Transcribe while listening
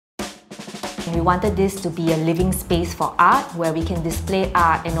We wanted this to be a living space for art where we can display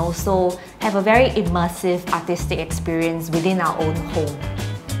art and also have a very immersive artistic experience within our own home.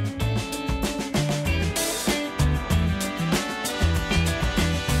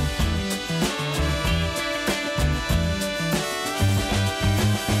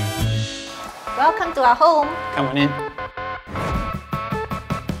 Welcome to our home. Come on in.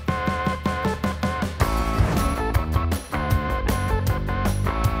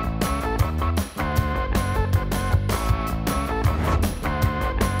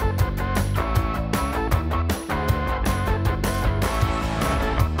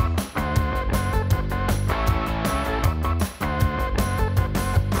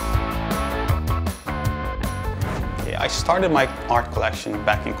 I started my art collection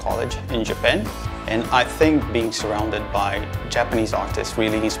back in college in Japan, and I think being surrounded by Japanese artists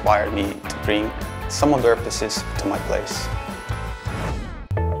really inspired me to bring some of their pieces to my place.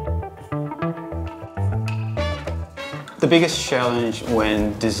 The biggest challenge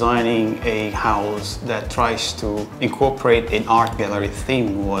when designing a house that tries to incorporate an art gallery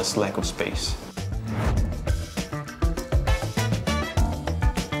theme was lack of space.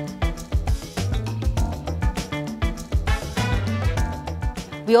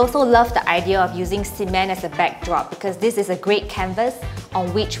 We also love the idea of using cement as a backdrop because this is a great canvas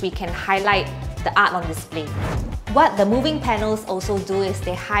on which we can highlight the art on display. What the moving panels also do is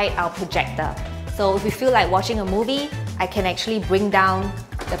they hide our projector. So if we feel like watching a movie, I can actually bring down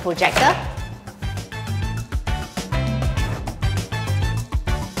the projector.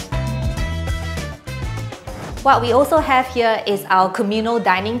 What we also have here is our communal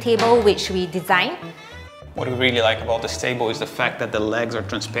dining table, which we designed. What we really like about this table is the fact that the legs are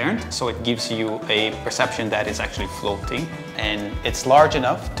transparent, so it gives you a perception that it's actually floating, and it's large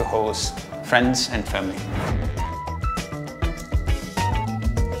enough to host friends and family.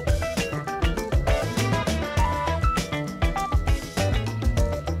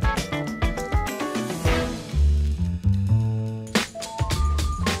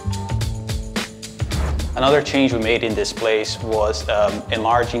 Another change we made in this place was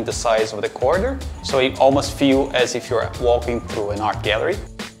enlarging the size of the corridor, so you almost feel as if you're walking through an art gallery.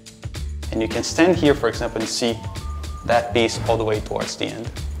 And you can stand here, for example, and see that piece all the way towards the end.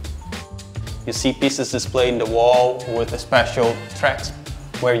 You see pieces displayed in the wall with a special tracks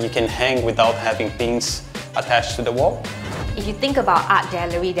where you can hang without having pins attached to the wall. If you think about art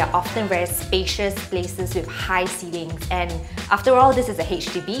gallery, they're often very spacious places with high ceilings, and after all, this is a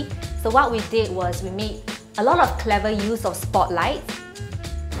HDB. So what we did was we made a lot of clever use of spotlights.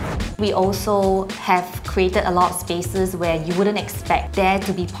 We also have created a lot of spaces where you wouldn't expect there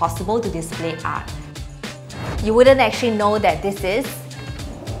to be possible to display art. You wouldn't actually know that this is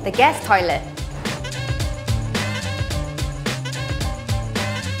the guest toilet.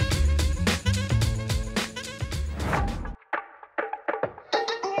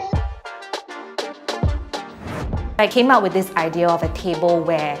 I came up with this idea of a table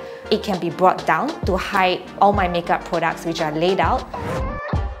where it can be brought down to hide all my makeup products which are laid out.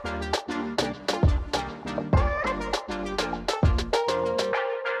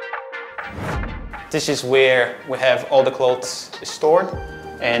 This is where we have all the clothes stored,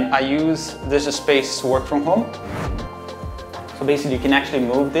 and I use this space to work from home. So basically you can actually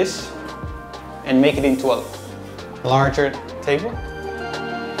move this and make it into a larger table.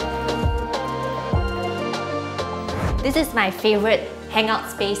 This is my favorite hangout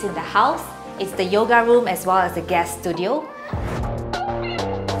space in the house. It's the yoga room as well as the guest studio.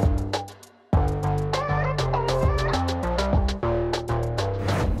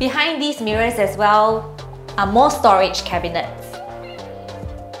 Behind these mirrors as well are more storage cabinets.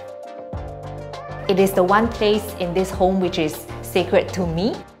 It is the one place in this home which is sacred to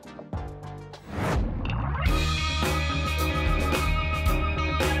me.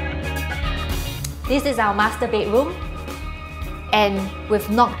 This is our master bedroom, and we've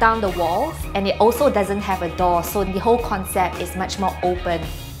knocked down the walls, and it also doesn't have a door, so the whole concept is much more open.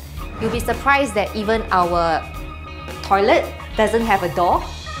 You'll be surprised that even our toilet doesn't have a door.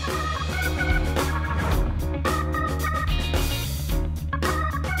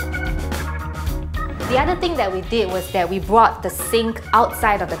 The other thing that we did was that we brought the sink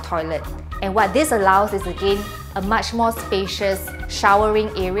outside of the toilet, and what this allows is again a much more spacious showering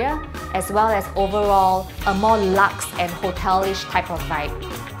area, as well as overall a more luxe and hotelish type of vibe.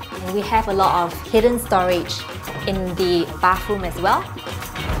 We have a lot of hidden storage in the bathroom as well.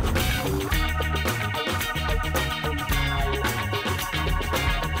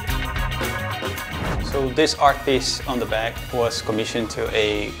 So this art piece on the back was commissioned to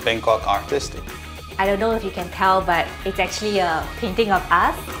a Bangkok artist. I don't know if you can tell, but it's actually a painting of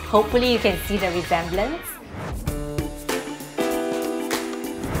us. Hopefully you can see the resemblance.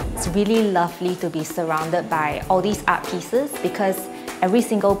 It's really lovely to be surrounded by all these art pieces because every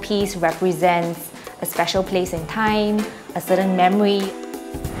single piece represents a special place in time, a certain memory,